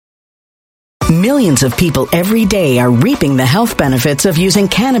Millions of people every day are reaping the health benefits of using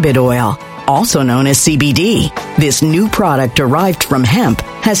cannabis oil, also known as CBD. This new product derived from hemp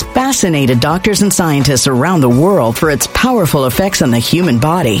has fascinated doctors and scientists around the world for its powerful effects on the human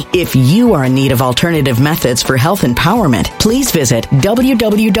body. If you are in need of alternative methods for health empowerment, please visit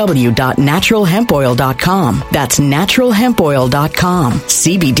www.naturalhempoil.com. That's naturalhempoil.com.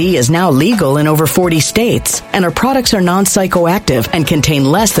 CBD is now legal in over 40 states, and our products are non-psychoactive and contain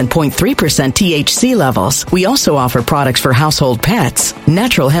less than 0.3% THC levels. We also offer products for household pets.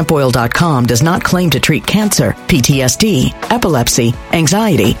 Naturalhempoil.com does not claim to treat cancer, PTSD, epilepsy,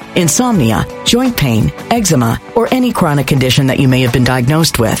 anxiety, insomnia, joint pain, eczema, or any chronic condition that you may have been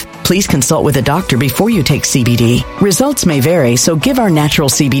diagnosed with. Please consult with a doctor before you take CBD. Results may vary, so give our natural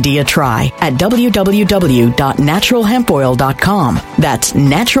CBD a try at www.naturalhempoil.com. That's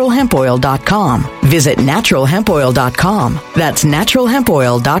naturalhempoil.com. Visit naturalhempoil.com. That's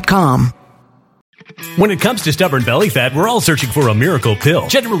naturalhempoil.com. When it comes to stubborn belly fat, we're all searching for a miracle pill.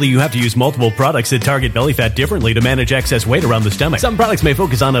 Generally, you have to use multiple products that target belly fat differently to manage excess weight around the stomach. Some products may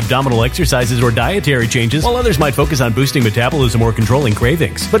focus on abdominal exercises or dietary changes, while others might focus on boosting metabolism or controlling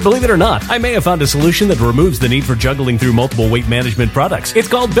cravings. But believe it or not, I may have found a solution that removes the need for juggling through multiple weight management products. It's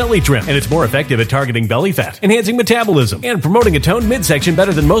called Belly Trim, and it's more effective at targeting belly fat, enhancing metabolism, and promoting a toned midsection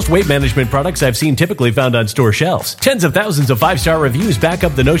better than most weight management products I've seen typically found on store shelves. Tens of thousands of 5-star reviews back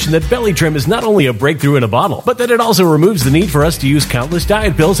up the notion that Belly Trim is not only a breakthrough in a bottle, but that it also removes the need for us to use countless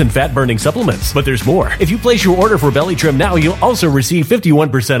diet pills and fat-burning supplements. But there's more. If you place your order for Belly Trim now, you'll also receive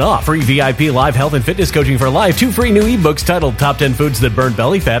 51% off, free VIP live health and fitness coaching for life, 2 free new ebooks titled Top 10 Foods That Burn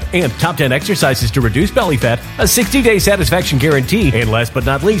Belly Fat and Top 10 Exercises to Reduce Belly Fat, a 60-day satisfaction guarantee, and last but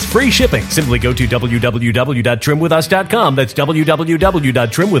not least, free shipping. Simply go to www.trimwithus.com. That's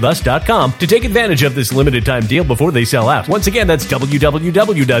www.trimwithus.com to take advantage of this limited time deal before they sell out. Once again, that's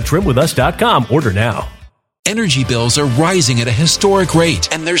www.trimwithus.com. Order now. Energy bills are rising at a historic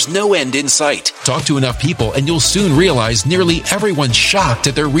rate, and there's no end in sight. Talk to enough people, and you'll soon realize nearly everyone's shocked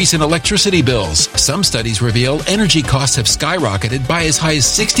at their recent electricity bills. Some studies reveal energy costs have skyrocketed by as high as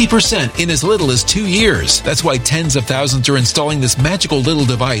 60% in as little as 2 years. That's why tens of thousands are installing this magical little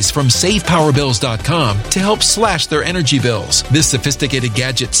device from SavePowerBills.com to help slash their energy bills. This sophisticated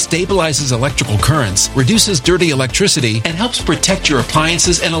gadget stabilizes electrical currents, reduces dirty electricity, and helps protect your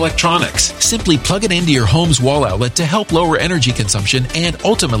appliances and electronics. Simply plug it into your home's wall outlet to help lower energy consumption and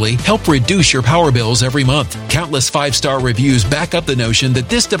ultimately help reduce your power bills every month. Countless 5-star reviews back up the notion that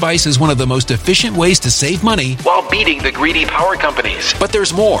this device is one of the most efficient ways to save money while beating the greedy power companies. But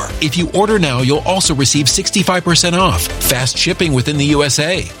there's more. If you order now, you'll also receive 65% off, fast shipping within the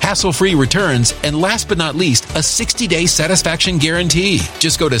USA, hassle-free returns, and last but not least, a 60-day satisfaction guarantee.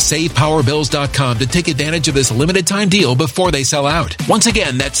 Just go to SavePowerBills.com to take advantage of this limited time deal before they sell out. Once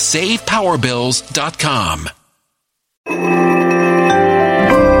again, that's SavePowerBills.com.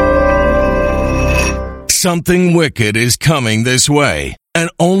 Something wicked is coming this way,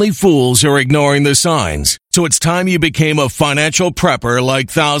 and only fools are ignoring the signs. So it's time you became a financial prepper like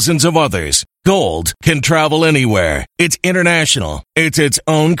thousands of others. Gold can travel anywhere. It's international. It's its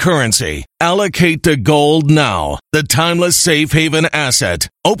own currency. Allocate to gold now, the timeless safe haven asset.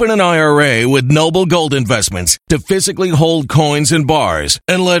 Open an IRA with Noble Gold Investments to physically hold coins and bars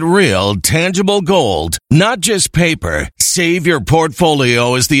and let real, tangible gold, not just paper, save your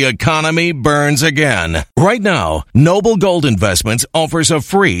portfolio as the economy burns again. Right now, Noble Gold Investments offers a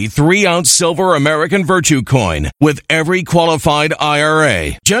free 3-ounce silver American Virtue coin with every qualified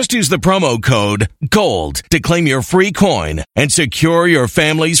IRA. Just use the promo code GOLD to claim your free coin and secure your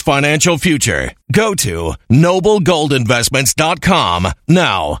family's financial future. Go to noblegoldinvestments.com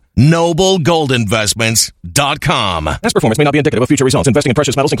now. noblegoldinvestments.com. Past performance may not be indicative of future results. Investing in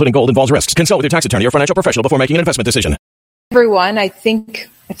precious metals, including gold, involves risks. Consult with your tax attorney or financial professional before making an investment decision. Everyone, I think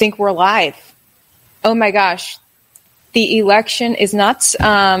we're live. Oh my gosh. The election is nuts.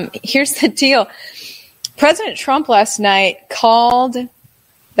 Here's the deal. President Trump last night called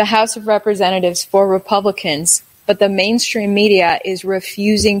the House of Representatives for Republicans, but the mainstream media is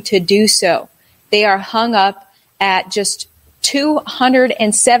refusing to do so. They are hung up at just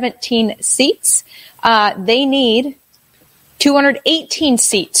 217 seats. They need 218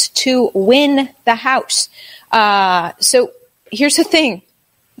 seats to win the House. So here's the thing.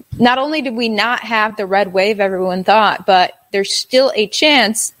 Not only did we not have the red wave everyone thought, but there's still a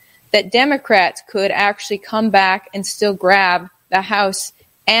chance that Democrats could actually come back and still grab the House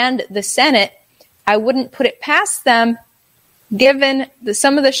and the Senate. I wouldn't put it past them, given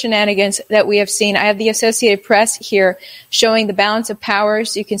some of the shenanigans that we have seen. I have the Associated Press here showing the balance of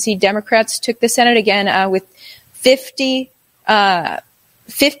powers. You can see Democrats took the Senate again with 50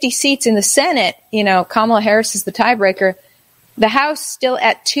 50 seats in the Senate, Kamala Harris is the tiebreaker. The House still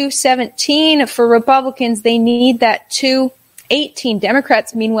at 217 for Republicans. They need that 218.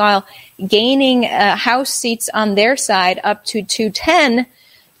 Democrats, meanwhile, gaining House seats on their side up to 210.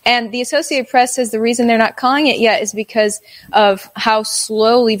 And the Associated Press says the reason they're not calling it yet is because of how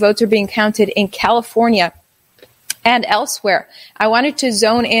slowly votes are being counted in California and elsewhere. I wanted to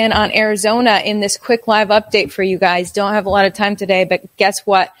zone in on Arizona in this quick live update for you guys. Don't have a lot of time today, but guess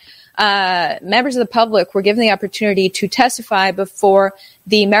what? Members of the public were given the opportunity to testify before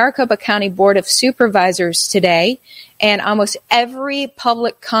the Maricopa County Board of Supervisors today, and almost every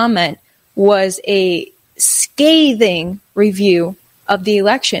public comment was a scathing review of the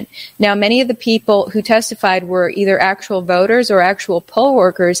election. Now, many of the people who testified were either actual voters or actual poll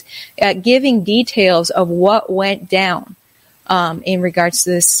workers giving details of what went down in regards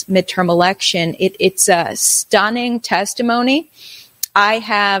to this midterm election. It's a stunning testimony. I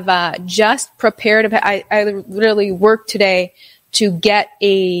have just prepared. I literally worked today to get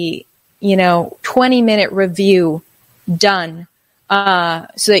a 20-minute review done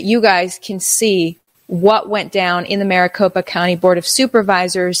so that you guys can see what went down in the Maricopa County Board of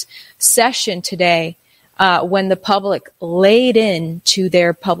Supervisors session today when the public laid in to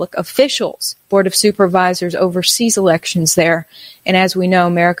their public officials. Board of Supervisors oversees elections there. And as we know,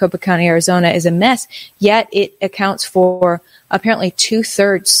 Maricopa County, Arizona is a mess, yet it accounts for apparently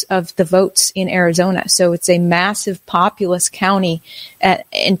 2/3 of the votes in Arizona. So it's a massive populous county,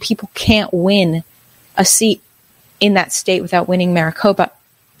 and people can't win a seat in that state without winning Maricopa.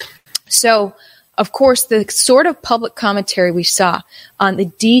 So, of course, the sort of public commentary we saw on the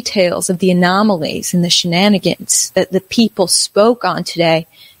details of the anomalies and the shenanigans that the people spoke on today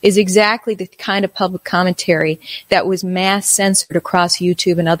is exactly the kind of public commentary that was mass censored across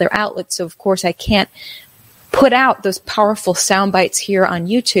YouTube and other outlets. So, of course, I can't put out those powerful sound bites here on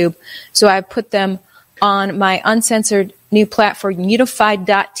YouTube. So I put them on my uncensored new platform,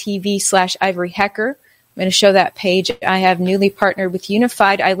 unified.tv/Ivory Hecker. I'm going to show that page. I have newly partnered with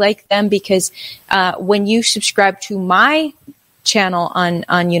Unified. I like them because when you subscribe to my channel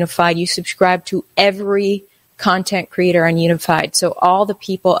on Unified, you subscribe to every content creator on Unified. So all the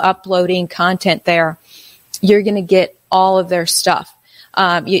people uploading content there, you're going to get all of their stuff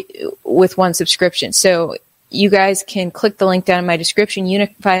with one subscription. So you guys can click the link down in my description,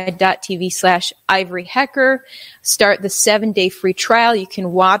 unified.tv/Ivory Hecker. Start the 7-day free trial. You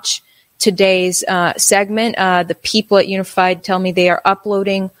can watch today's segment. The people at Unified tell me they are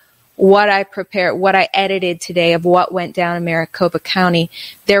uploading what I prepared, what I edited today of what went down in Maricopa County.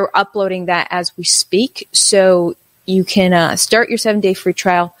 They're uploading that as we speak. So you can start your 7-day free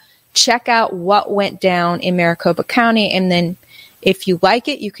trial, check out what went down in Maricopa County, and then if you like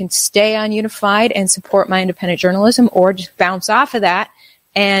it, you can stay on Unified and support my independent journalism, or just bounce off of that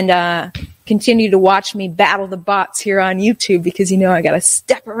and continue to watch me battle the bots here on YouTube, because I got to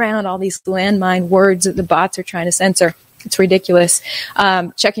step around all these landmine words that the bots are trying to censor. It's ridiculous.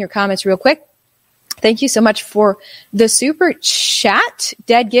 Checking your comments real quick. Thank you so much for the super chat.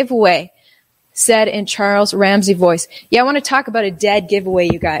 Dead giveaway, said in Charles Ramsey voice. Yeah, I want to talk about a dead giveaway,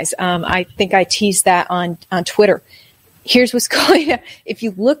 you guys. I think I teased that on Twitter. Here's what's going on. If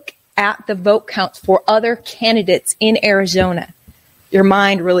you look at the vote counts for other candidates in Arizona, your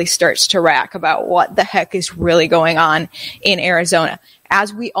mind really starts to rack about what the heck is really going on in Arizona.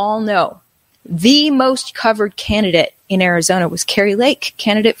 As we all know, the most covered candidate in Arizona was Kari Lake,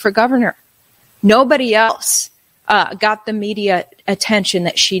 candidate for governor. Nobody else got the media attention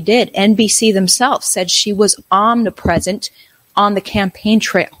that she did. NBC themselves said she was omnipresent on the campaign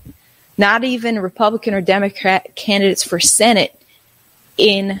trail. Not even Republican or Democrat candidates for Senate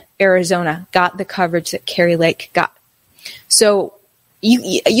in Arizona got the coverage that Kari Lake got. So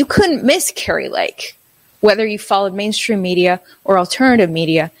you couldn't miss Kari Lake. Whether you followed mainstream media or alternative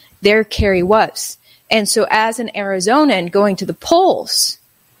media, there Kari was. And so as an Arizonan going to the polls,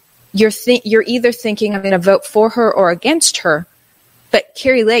 you're either thinking, I'm going to vote for her or against her, but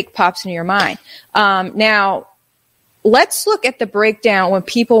Kari Lake pops into your mind. Now, let's look at the breakdown when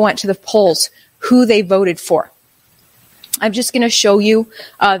people went to the polls, who they voted for. I'm just going to show you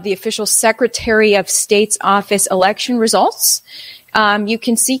the official Secretary of State's office election results. You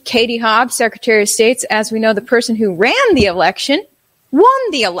can see Katie Hobbs, Secretary of State, as we know, the person who ran the election,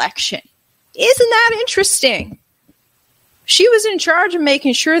 won the election. Isn't that interesting? She was in charge of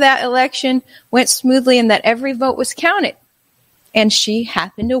making sure that election went smoothly and that every vote was counted. And she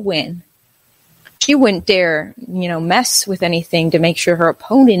happened to win. She wouldn't dare, mess with anything to make sure her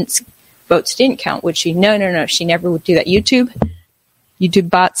opponent's votes didn't count, would she? No. She never would do that. YouTube, YouTube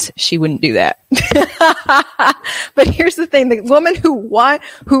bots, she wouldn't do that. But here's the thing. The woman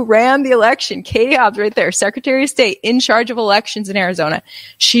who ran the election, Katie Hobbs right there, Secretary of State in charge of elections in Arizona,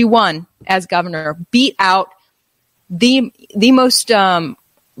 she won as governor, beat out the most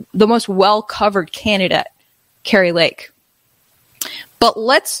well-covered candidate, Kari Lake. But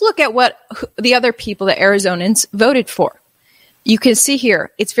let's look at what the other people that Arizonans voted for. You can see here,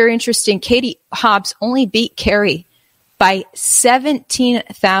 it's very interesting. Katie Hobbs only beat Kari by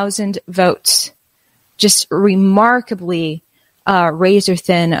 17,000 votes. Just remarkably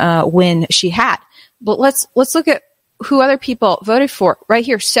razor-thin win she had. But let's look at who other people voted for. Right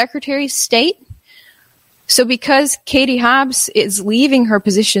here, Secretary of State. So because Katie Hobbs is leaving her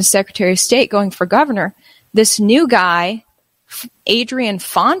position as Secretary of State, going for governor, this new guy, Adrian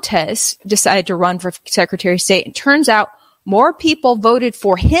Fontes, decided to run for Secretary of State. It turns out more people voted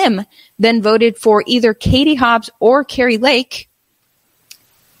for him than voted for either Katie Hobbs or Kari Lake.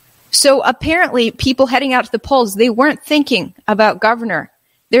 So apparently people heading out to the polls, they weren't thinking about governor.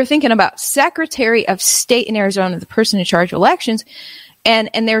 They were thinking about Secretary of State in Arizona, the person in charge of elections. And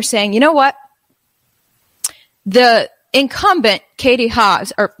they were saying, you know what? The incumbent, Katie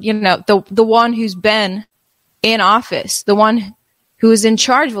Hobbs, or, the one who's been in office, the one who is in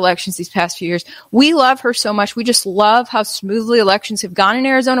charge of elections these past few years. We love her so much. We just love how smoothly elections have gone in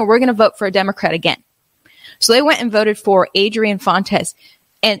Arizona. We're going to vote for a Democrat again. So they went and voted for Adrian Fontes.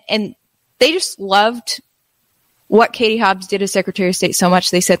 And they just loved what Katie Hobbs did as Secretary of State so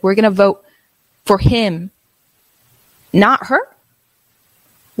much. They said, we're going to vote for him, not her.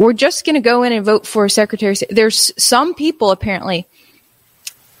 We're just going to go in and vote for a Secretary of State. There's some people, apparently,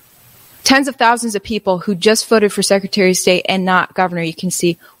 tens of thousands of people who just voted for Secretary of State and not governor. You can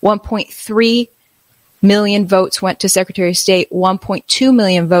see 1.3 million votes went to Secretary of State. 1.2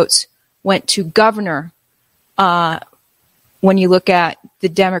 million votes went to governor. When you look at the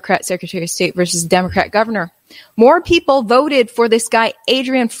Democrat Secretary of State versus Democrat governor, more people voted for this guy,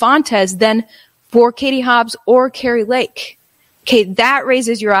 Adrian Fontes, than for Katie Hobbs or Kari Lake. Okay, that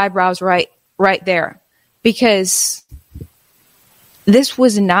raises your eyebrows right there, because this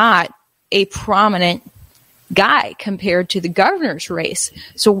was not a prominent guy compared to the governor's race.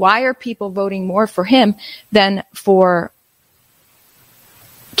 So why are people voting more for him than for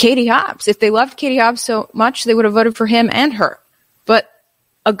Katie Hobbs? If they loved Katie Hobbs so much, they would have voted for him and her. But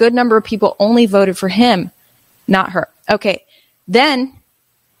a good number of people only voted for him, not her. Okay, then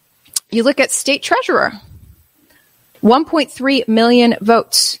you look at state treasurer. 1.3 million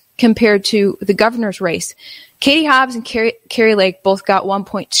votes compared to the governor's race. Katie Hobbs and Kari Lake both got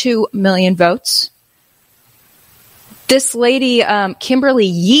 1.2 million votes. This lady, Kimberly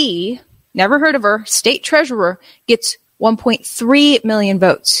Yee, never heard of her, state treasurer, gets 1.3 million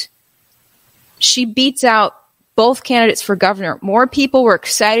votes. She beats out both candidates for governor. More people were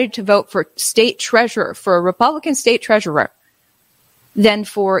excited to vote for state treasurer, for a Republican state treasurer, than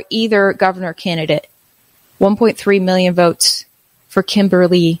for either governor candidate. 1.3 million votes for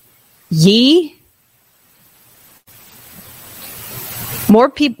Kimberly Yee.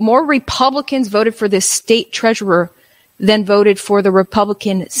 More Republicans voted for this state treasurer than voted for the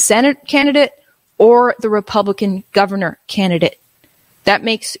Republican Senate candidate or the Republican governor candidate. That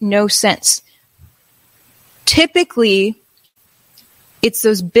makes no sense. Typically, it's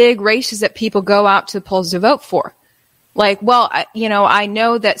those big races that people go out to the polls to vote for. Like, well, I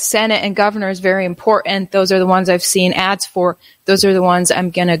know that Senate and governor is very important. Those are the ones I've seen ads for. Those are the ones I'm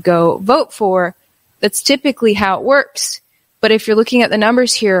going to go vote for. That's typically how it works. But if you're looking at the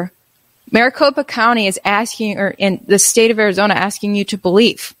numbers here, Maricopa County is asking, or in the state of Arizona, asking you to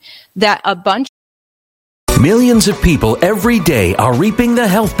believe that a bunch. Millions of people every day are reaping the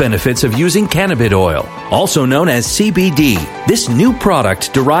health benefits of using cannabis oil, also known as CBD. This new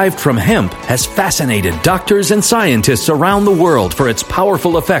product derived from hemp has fascinated doctors and scientists around the world for its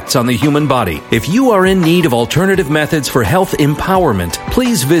powerful effects on the human body. If you are in need of alternative methods for health empowerment,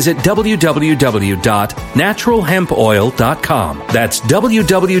 please visit www.naturalhempoil.com. That's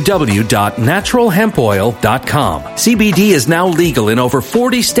www.naturalhempoil.com. CBD is now legal in over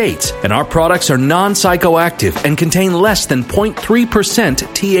 40 states, and our products are non-psychoactive and contain less than 0.3%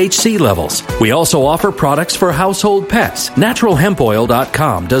 THC levels. We also offer products for household pets.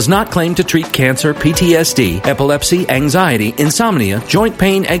 NaturalHempOil.com does not claim to treat cancer, PTSD, epilepsy, anxiety, insomnia, joint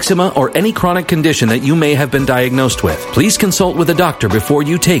pain, eczema, or any chronic condition that you may have been diagnosed with. Please consult with a doctor before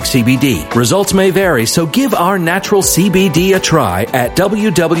you take CBD. Results may vary, so give our natural CBD a try at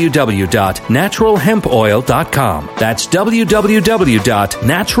www.naturalhempoil.com. That's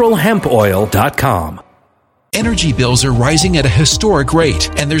www.naturalhempoil.com. Energy bills are rising at a historic rate,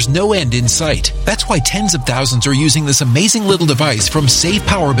 and there's no end in sight. That's why tens of thousands are using this amazing little device from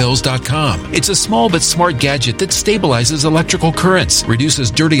SavePowerBills.com. It's a small but smart gadget that stabilizes electrical currents,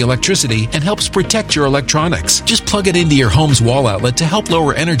 reduces dirty electricity, and helps protect your electronics. Just plug it into your home's wall outlet to help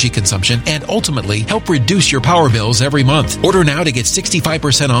lower energy consumption and ultimately help reduce your power bills every month. Order now to get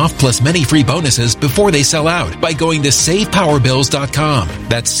 65% off plus many free bonuses before they sell out by going to SavePowerBills.com.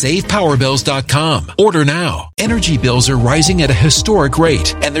 That's SavePowerBills.com. Order now. Energy bills are rising at a historic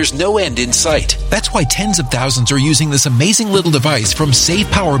rate, and there's no end in sight. That's why tens of thousands are using this amazing little device from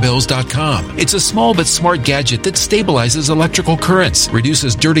SavePowerBills.com. It's a small but smart gadget that stabilizes electrical currents,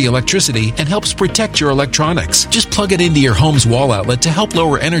 reduces dirty electricity, and helps protect your electronics. Just plug it into your home's wall outlet to help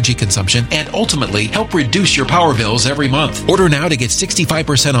lower energy consumption and ultimately help reduce your power bills every month. Order now to get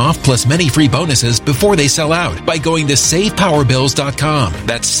 65% off plus many free bonuses before they sell out by going to SavePowerBills.com.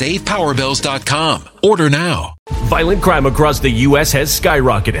 That's SavePowerBills.com. Order now. Violent crime across the U.S. has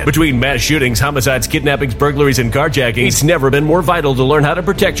skyrocketed. Between mass shootings, homicides, kidnappings, burglaries, and carjacking, it's never been more vital to learn how to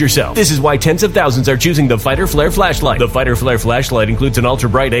protect yourself. This is why tens of thousands are choosing the Fighter Flare flashlight. The Fighter Flare flashlight includes an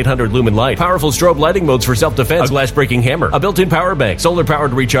ultra-bright 800 lumen light, powerful strobe lighting modes for self-defense, a glass-breaking hammer, a built-in power bank,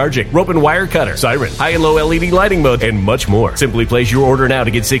 solar-powered recharging, rope and wire cutter, siren, high and low LED lighting mode, and much more. Simply place your order now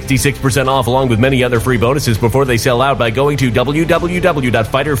to get 66% off along with many other free bonuses before they sell out by going to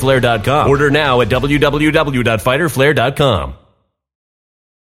www.fighterflare.com. Order now at www.fighterflare.com.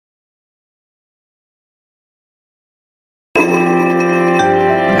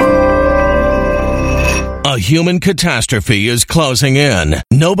 A human catastrophe is closing in.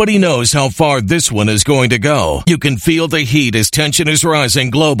 Nobody knows how far this one is going to go. You can feel the heat as tension is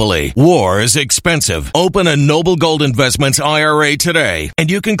rising globally. War is expensive. Open a Noble Gold Investments IRA today, and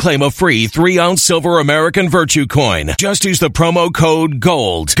you can claim a free 3-ounce silver American Virtue coin. Just use the promo code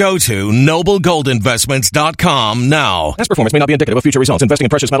GOLD. Go to noblegoldinvestments.com now. Past performance may not be indicative of future results. Investing in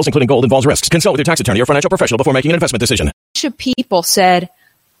precious metals, including gold, involves risks. Consult with your tax attorney or financial professional before making an investment decision. A bunch of people said,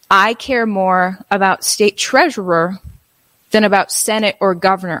 I care more about state treasurer than about Senate or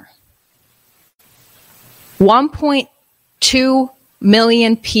governor. 1.2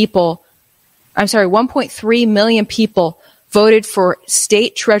 million people, 1.3 million people voted for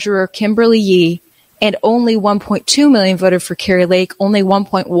state treasurer Kimberly Yee, and only 1.2 million voted for Kari Lake. Only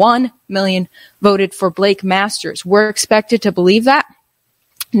 1.1 million voted for Blake Masters. We're expected to believe that.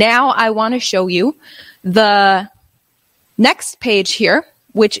 Now I want to show you the next page here,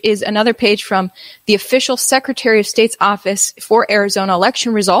 which is another page from the official Secretary of State's office for Arizona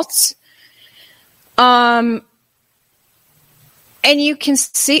election results. And you can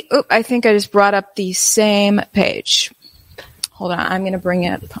see, I think I just brought up the same page. Hold on, I'm going to bring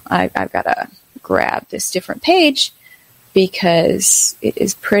it up. I've got to grab this different page because it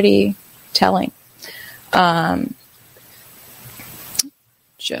is pretty telling.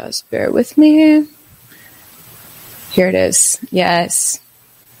 Just bear with me. Here it is. Yes.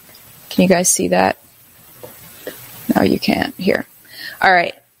 Can you guys see that? No, you can't. Here. All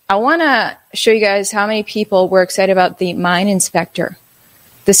right. I want to show you guys how many people were excited about the mine inspector.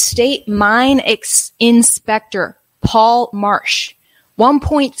 The state mine inspector, Paul Marsh.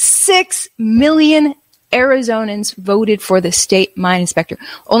 1.6 million Arizonans voted for the state mine inspector.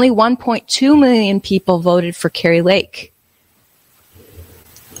 Only 1.2 million people voted for Kari Lake.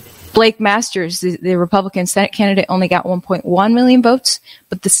 Blake Masters, the Republican Senate candidate, only got 1.1 million votes,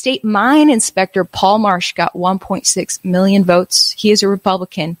 but the state mine inspector, Paul Marsh, got 1.6 million votes. He is a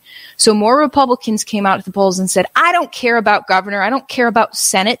Republican. So more Republicans came out at the polls and said, I don't care about governor. I don't care about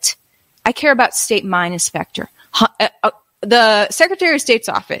Senate. I care about state mine inspector. The Secretary of State's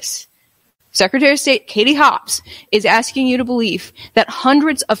office, Secretary of State Katie Hobbs, is asking you to believe that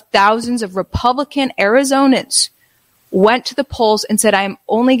hundreds of thousands of Republican Arizonans went to the polls and said, I'm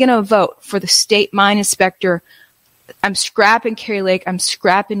only going to vote for the state mine inspector. I'm scrapping Kari Lake. I'm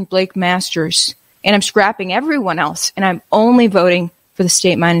scrapping Blake Masters. And I'm scrapping everyone else. And I'm only voting for the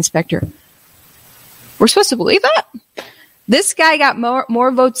state mine inspector. We're supposed to believe that? This guy got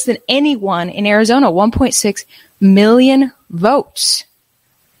more votes than anyone in Arizona. 1.6 million votes.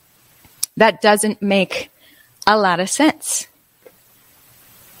 That doesn't make a lot of sense.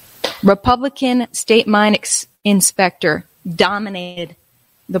 Republican state mine inspector dominated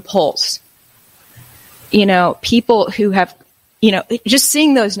the polls. You know, people who have, just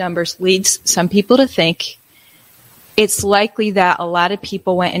seeing those numbers leads some people to think it's likely that a lot of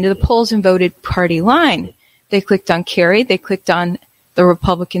people went into the polls and voted party line. They clicked on Kari, they clicked on the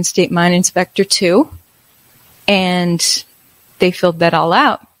Republican state mine inspector too, and they filled that all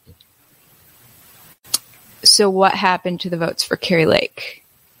out. So what happened to the votes for Kari Lake?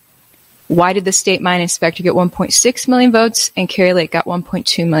 Why did the state mine inspector get 1.6 million votes and Kari Lake got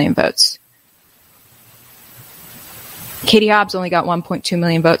 1.2 million votes? Katie Hobbs only got 1.2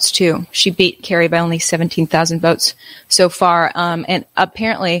 million votes too. She beat Kari by only 17,000 votes so far. And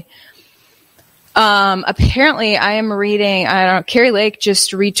apparently I am reading, I don't know, Kari Lake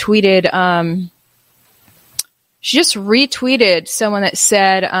just retweeted, she just retweeted someone that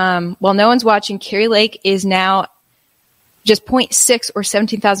said, well, no one's watching. Kari Lake is now just 0.6 or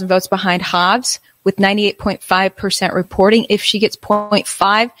 17,000 votes behind Hobbs with 98.5% reporting. If she gets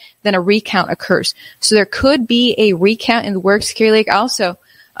 0.5, then a recount occurs. So there could be a recount in the works. Kari Lake also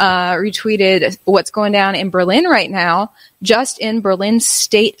retweeted what's going down in Berlin right now. Just in Berlin's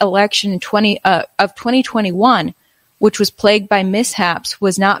state election of 2021, which was plagued by mishaps,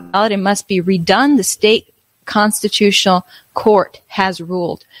 was not valid and must be redone. The state constitutional court has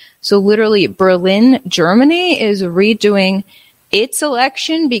ruled. So literally Berlin, Germany is redoing its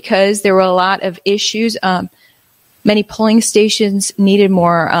election because there were a lot of issues. Many polling stations needed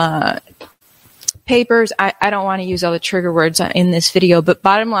more papers. I don't want to use all the trigger words in this video, but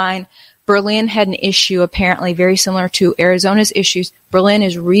bottom line, Berlin had an issue apparently very similar to Arizona's issues. Berlin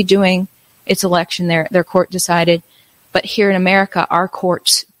is redoing its election. Their court decided. But here in America, our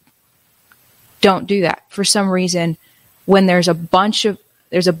courts don't do that. For some reason, when there's a bunch of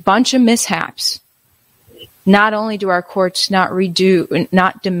mishaps, not only do our courts not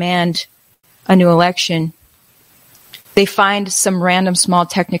demand a new election, they find some random small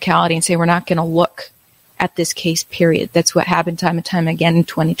technicality and say, we're not going to look at this case, period. That's what happened time and time again in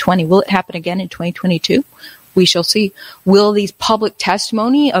 2020. Will it happen again in 2022? We shall see. Will these public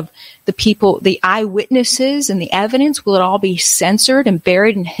testimony of the people, the eyewitnesses and the evidence, will it all be censored and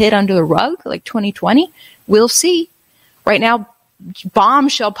buried and hid under the rug like 2020? We'll see. Right now,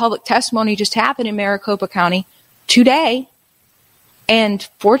 bombshell public testimony just happened in Maricopa County today. And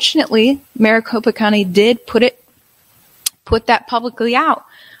fortunately, Maricopa County did put that publicly out.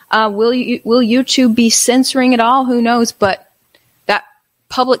 Will YouTube be censoring it all? Who knows? But that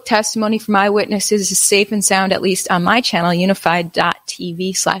public testimony from eyewitnesses is safe and sound, at least on my channel,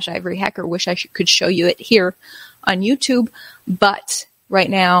 unified.tv/ivoryhacker. Wish I could show you it here on YouTube, but right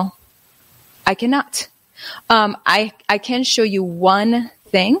now I cannot. I can show you one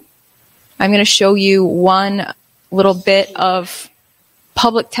thing. I'm going to show you one little bit of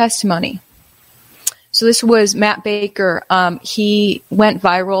public testimony. So this was Matt Baker. He went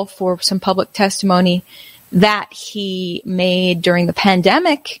viral for some public testimony that he made during the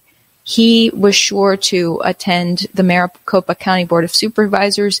pandemic. He was sure to attend the Maricopa County Board of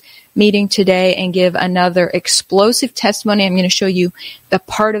Supervisors meeting today and give another explosive testimony. I'm going to show you the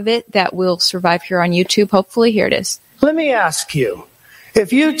part of it that will survive here on YouTube. Hopefully, here it is. Let me ask you,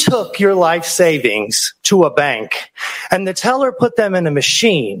 if you took your life savings to a bank and the teller put them in a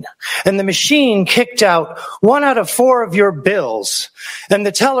machine and the machine kicked out 1 out of 4 of your bills and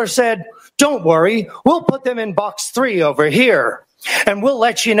the teller said, don't worry, we'll put them in box 3 over here and we'll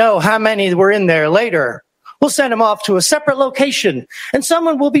let you know how many were in there later. We'll send them off to a separate location and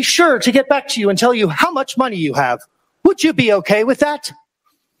someone will be sure to get back to you and tell you how much money you have. Would you be okay with that?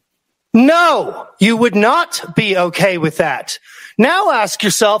 No, you would not be okay with that. Now ask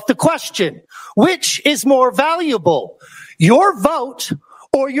yourself the question, which is more valuable, your vote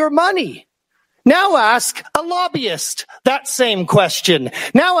or your money? Now ask a lobbyist that same question.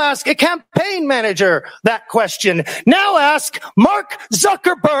 Now ask a campaign manager that question. Now ask Mark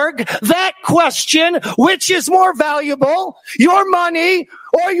Zuckerberg that question, which is more valuable, your money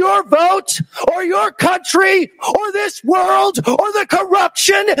or your vote or your country or this world or the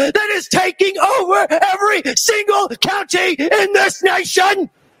corruption that is taking over every single county in this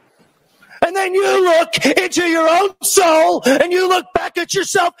nation? And then you look into your own soul and you look back at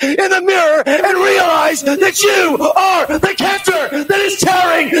yourself in the mirror and realize that you are the cancer that is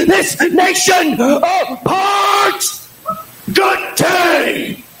tearing this nation apart. Good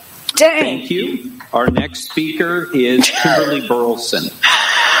day. Thank you. Our next speaker is Kimberly Burleson.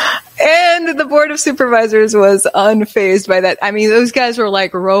 And the Board of Supervisors was unfazed by that. I mean, those guys were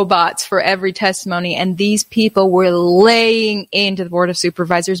like robots for every testimony, and these people were laying into the Board of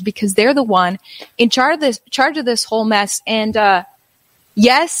Supervisors because they're the one in charge of this whole mess. And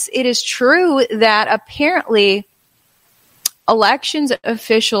yes, it is true that apparently elections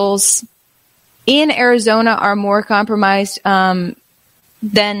officials in Arizona are more compromised than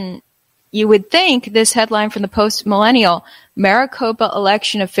you would think. This headline from the Post-Millennial: Maricopa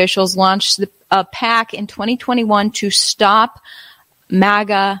election officials launched a PAC in 2021 to stop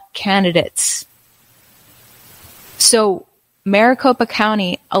MAGA candidates. So Maricopa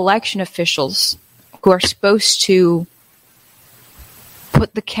County election officials who are supposed to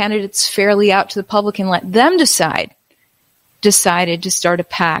put the candidates fairly out to the public and let them decided to start a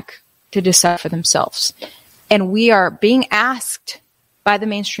PAC to decide for themselves. And we are being asked by the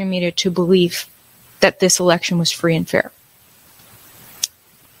mainstream media to believe that this election was free and fair.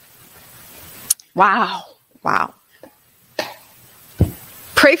 Wow.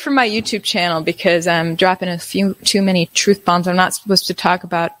 Pray for my YouTube channel because I'm dropping a few too many truth bombs. I'm not supposed to talk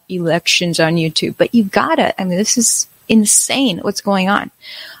about elections on YouTube, but you gotta. I mean, this is insane what's going on.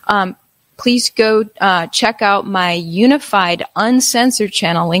 Please go check out my Unified Uncensored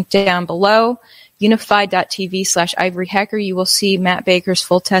channel, linked down below, unified.tv/ivoryhecker. You will see Matt Baker's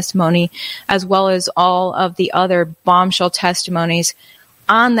full testimony as well as all of the other bombshell testimonies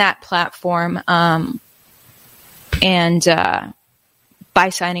on that platform. By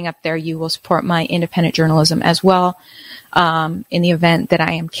signing up there, you will support my independent journalism as well. In the event that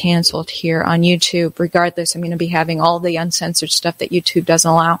I am canceled here on YouTube, regardless, I'm going to be having all the uncensored stuff that YouTube doesn't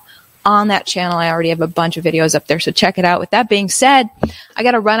allow on that channel. I already have a bunch of videos up there, so check it out. With that being said, I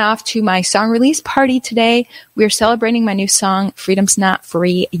got to run off to my song release party today. We are celebrating my new song, Freedom's Not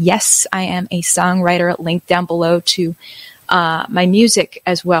Free. Yes, I am a songwriter. Linked down below to my music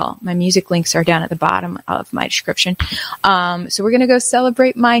as well. My music links are down at the bottom of my description. So we're going to go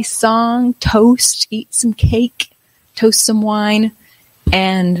celebrate my song, toast, eat some cake, toast some wine,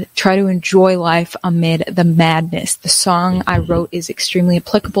 and try to enjoy life amid the madness. The song I wrote is extremely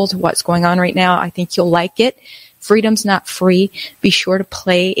applicable to what's going on right now. I think you'll like it. Freedom's Not Free. Be sure to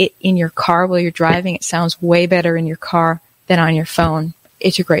play it in your car while you're driving. It sounds way better in your car than on your phone.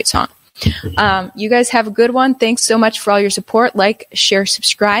 It's a great song. You guys have a good one. Thanks so much for all your support. Like, share,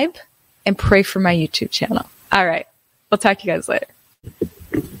 subscribe, and pray for my YouTube channel. All right. We'll talk to you guys later.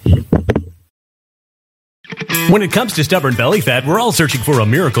 When it comes to stubborn belly fat, we're all searching for a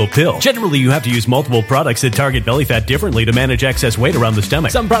miracle pill. Generally, you have to use multiple products that target belly fat differently to manage excess weight around the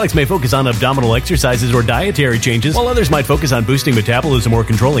stomach. Some products may focus on abdominal exercises or dietary changes, while others might focus on boosting metabolism or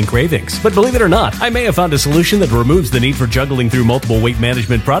controlling cravings. But believe it or not, I may have found a solution that removes the need for juggling through multiple weight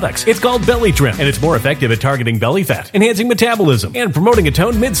management products. It's called Belly Trim, and it's more effective at targeting belly fat, enhancing metabolism, and promoting a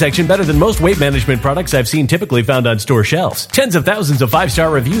toned midsection better than most weight management products I've seen typically found on store shelves. Tens of thousands of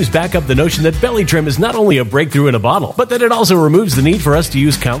 5-star reviews back up the notion that Belly Trim is not only a breakthrough in a bottle, but that it also removes the need for us to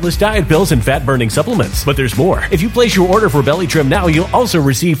use countless diet pills and fat-burning supplements. But there's more. If you place your order for Belly Trim now, you'll also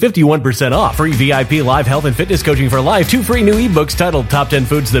receive 51% off, free VIP live health and fitness coaching for life, 2 free new ebooks titled Top 10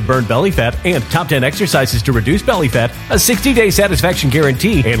 Foods That Burn Belly Fat and Top 10 Exercises to Reduce Belly Fat, a 60-day satisfaction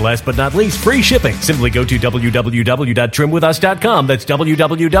guarantee, and last but not least, free shipping. Simply go to www.trimwithus.com. That's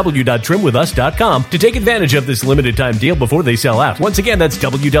www.trimwithus.com to take advantage of this limited time deal before they sell out. Once again, that's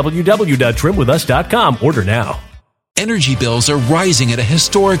www.trimwithus.com. Order now. Energy bills are rising at a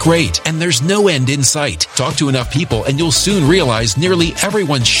historic rate, and there's no end in sight. Talk to enough people, and you'll soon realize nearly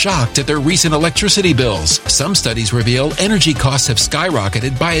everyone's shocked at their recent electricity bills. Some studies reveal energy costs have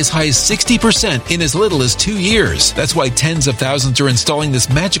skyrocketed by as high as 60% in as little as 2 years. That's why tens of thousands are installing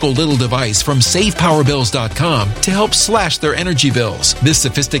this magical little device from SavePowerBills.com to help slash their energy bills. This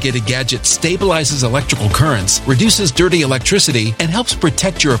sophisticated gadget stabilizes electrical currents, reduces dirty electricity, and helps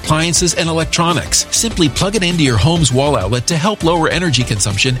protect your appliances and electronics. Simply plug it into your home's wall outlet to help lower energy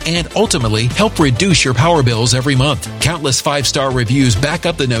consumption and ultimately help reduce your power bills every month. Countless 5-star reviews back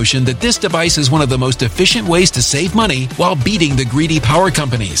up the notion that this device is one of the most efficient ways to save money while beating the greedy power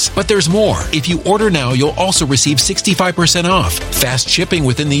companies. But there's more. If you order now, you'll also receive 65% off, fast shipping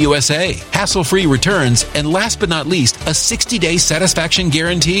within the USA, hassle-free returns, and last but not least, a 60-day satisfaction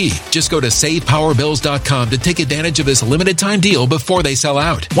guarantee. Just go to SavePowerBills.com to take advantage of this limited time deal before they sell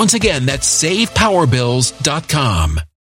out. Once again, that's SavePowerBills.com.